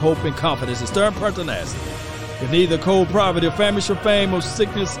faith, hope, and confidence, and stern pertinacity. If neither cold poverty or famish or fame or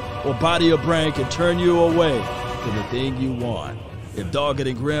sickness or body or brain can turn you away from the thing you want. If dogged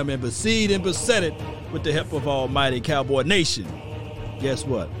and grim and besieged and beset it with the help of Almighty Cowboy Nation, guess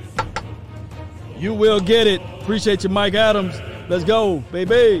what? You will get it. Appreciate you, Mike Adams. Let's go,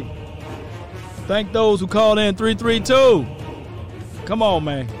 baby. Thank those who called in 332. Come on,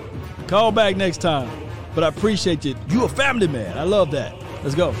 man. Call back next time. But I appreciate you. You a family man. I love that.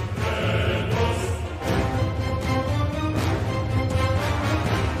 Let's go.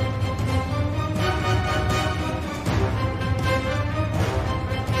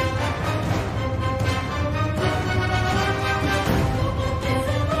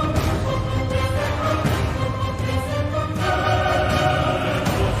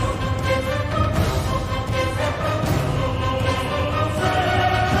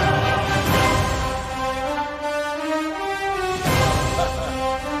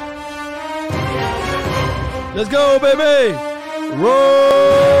 Let's go, baby. Roll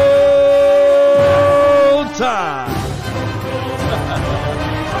Tide.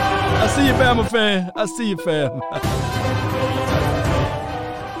 I see you, Bama fan. I see you, fam.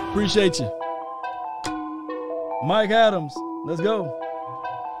 Appreciate you. Mike Adams. Let's go.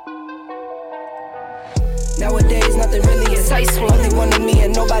 Nowadays, nothing really is ice. Only one of me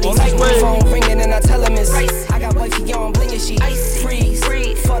and nobody. My phone ringing and I tell him it's ice. I got wifey on bling and she freeze.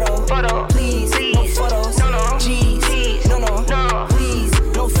 Photo, please, no photos. G's, no, please,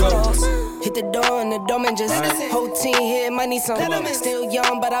 no photos. at the door and the doorman just whole team here might need some. Still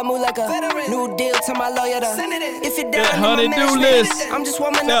young, but I move like a new deal to my lawyer. If you're down, honey-do list. I'm just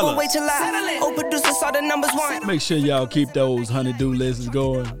warming up and wait till I. Oh, producer saw the numbers one. Make sure y'all keep those honey-do lists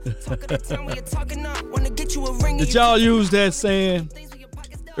going. Did y'all use that saying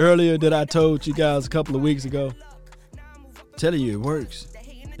earlier that I told you guys a couple of weeks ago? Telling you it works.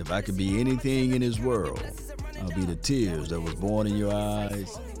 If I could be anything in this world, I'll be the tears that was born in your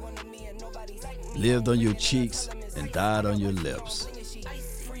eyes, lived on your cheeks, and died on your lips.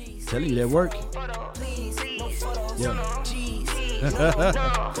 Tell you that work. Yeah.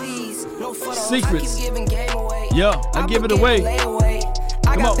 Secrets. Yeah, I give it away.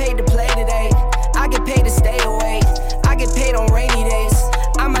 I got paid to play today. I get paid to stay away. I get paid on rainy days.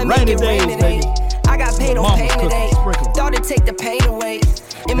 I might make it rain today. I got paid on pain today. Thought it'd take the pain away.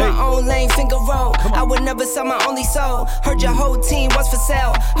 In my own lane, finger roll. I would never sell my only soul. Heard your whole team was for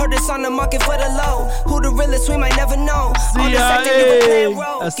sale. Heard it's on the market for the low. Who the realest, we might never know. All the acting, you can play a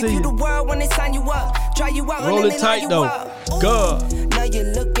role. Give you the world when they sign you up. Try you out roll and it then tight, you though. up. God. Now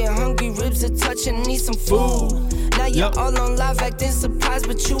you're looking hungry, ribs are touching, need some food. Now you're all on live acting surprised,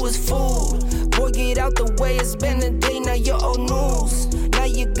 but you was fooled. Boy, get out the way, it's been a day, now you're old news. Now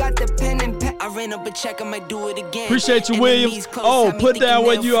you got the pen and pad. I ran up a check, I might do it again. Appreciate you, William. Oh, put down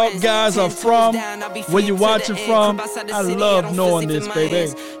where you guys are from, where you watching from. I love knowing this,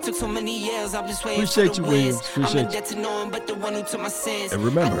 baby. Took so many years, I'm just waiting. Appreciate you, Williams. Appreciate you. And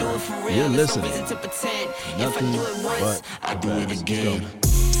remember, you're listening. Nothing but I do it again.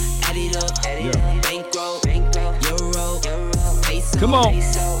 Add it up, bankroll, euro, peso. Come on.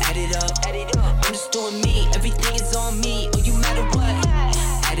 Add it up, I'm just doing me. Everything is on me. Oh, you matter what?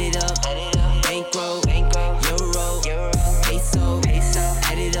 Add it up, bankroll, euro, peso.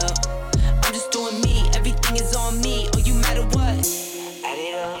 Add it up, I'm just doing me. Everything is on me. Oh, you matter what? Add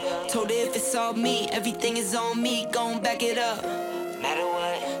it up. Told her if it's all me, everything is on me. Gon' back it up. Matter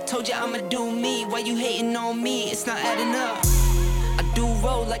what? Told you I'ma do me. Why you hating on me? It's not adding up. I do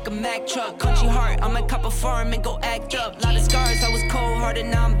roll like a Mack truck. Country heart, I might cop a farm and go act up. Lot of scars, I was cold-hearted,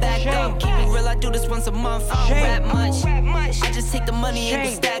 now I'm back up. Keep it real, I do this once a month. I don't rap much. I just take the money and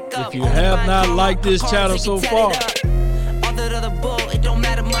go stack up. If you have not liked this channel so far, all that other bull, it don't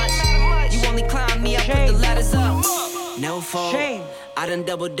matter much. You only climb me, I put the ladders up. No fault. I done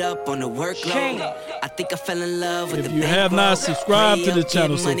doubled up on the workload. I think I fell in love with if you have not subscribed to the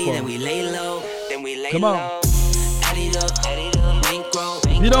channel so far, come on.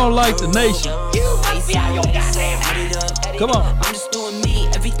 If you don't like the nation, come on. I'm just doing me.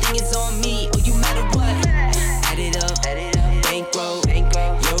 Everything is on me. Oh, you matter what? Add it up. Bankroll,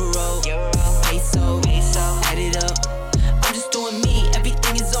 euro, peso. Add it up. I'm just doing me.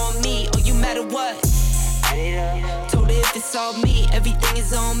 Everything is on me. Oh, you matter what? Add it up. Told her if it's all me, everything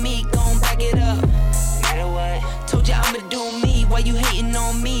is on me. Gon' back it up. Matter what? Told you I'ma do me. Why you hating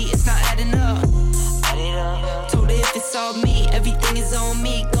on me? It's not adding up. Add it up. Told her if it's all me, everything is on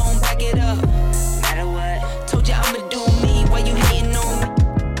me. Gon' back it up. Matter what? Told you I'ma do me. Why you hating on me?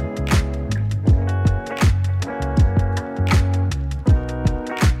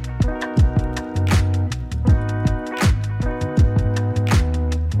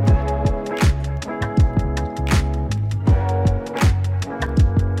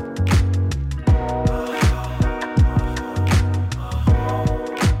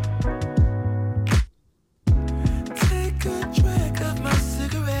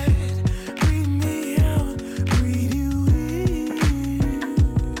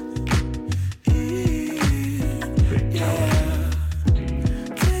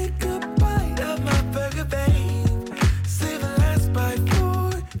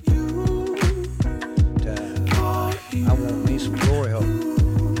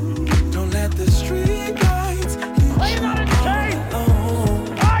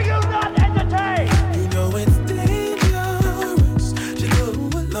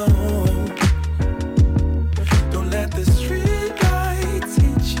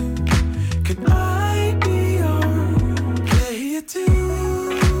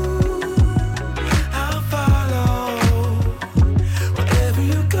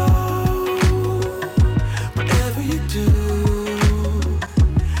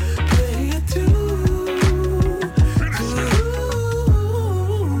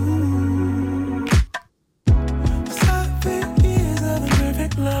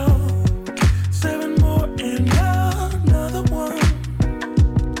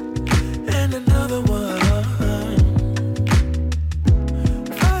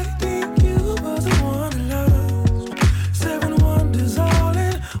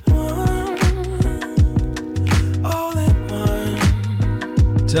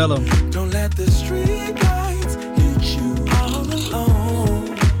 Tell them. Don't let the street lights hit you all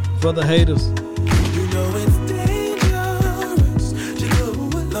alone. For the haters. You know it's dangerous to go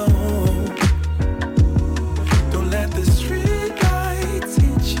alone. Don't let the street lights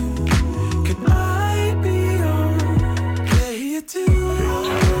hit you. Can I be your player too?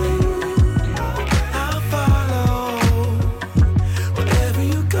 I'll follow wherever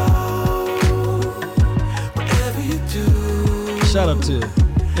you go, whatever you do. Shout out to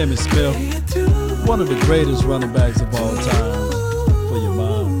Emmitt Smith, one of the greatest running backs of all time. For your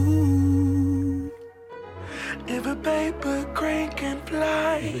mom. If a paper crane can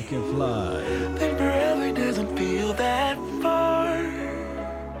fly, It can fly. then forever doesn't feel that far.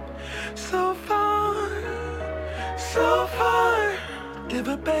 So far, so far. If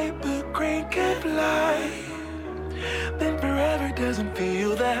a paper crane can fly, then forever doesn't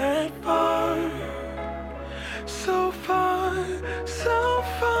feel that far. So far, so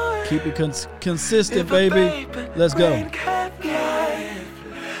far. Keep it consistent, baby. Let's go.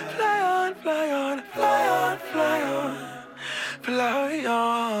 Fly on, fly on, fly on, fly on, fly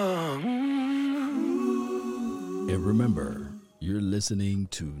on. And remember, you're listening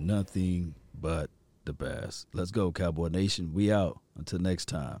to nothing but the best. Let's go, Cowboy Nation. We out. Until next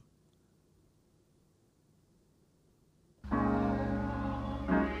time.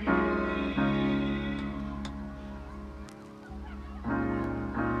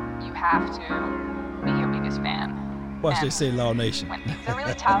 You have to be your biggest fan. Watch And they say Law Nation. when things are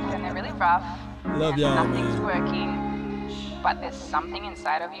really tough and they're really rough, Love and y'all, nothing's man. working, but there's something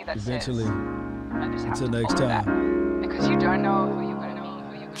inside of you that Eventually. says, I just have Until to next follow time. that. Because you don't know who you're going to meet,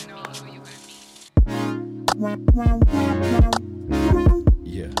 who you're going to meet, who you're going to meet.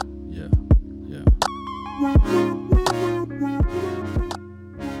 Yeah, yeah, yeah.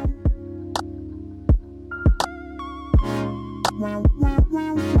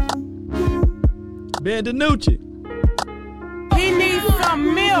 Ben DiNucci. He needs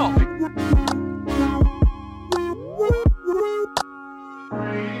some milk.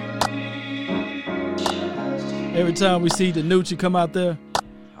 Every time we see DiNucci come out there,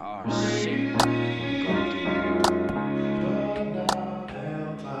 Oh, shit.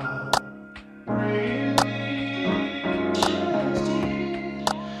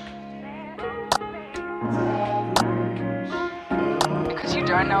 Because you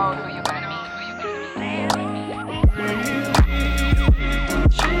don't know who you're going to meet, who you're going to meet.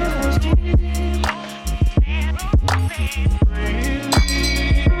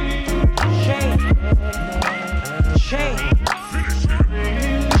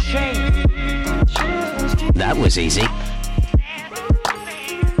 That was easy.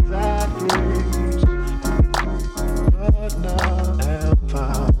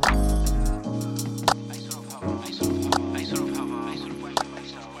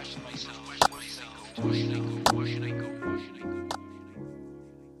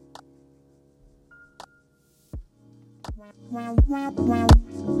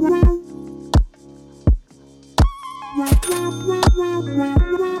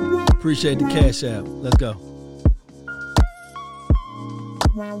 appreciate the cash app. Let's go.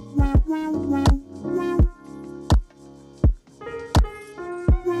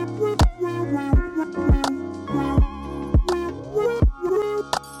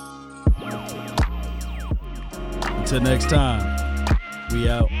 Until next time, we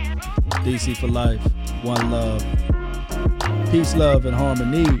out. DC for life. One love. Peace, love, and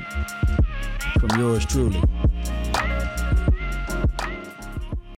harmony from yours truly.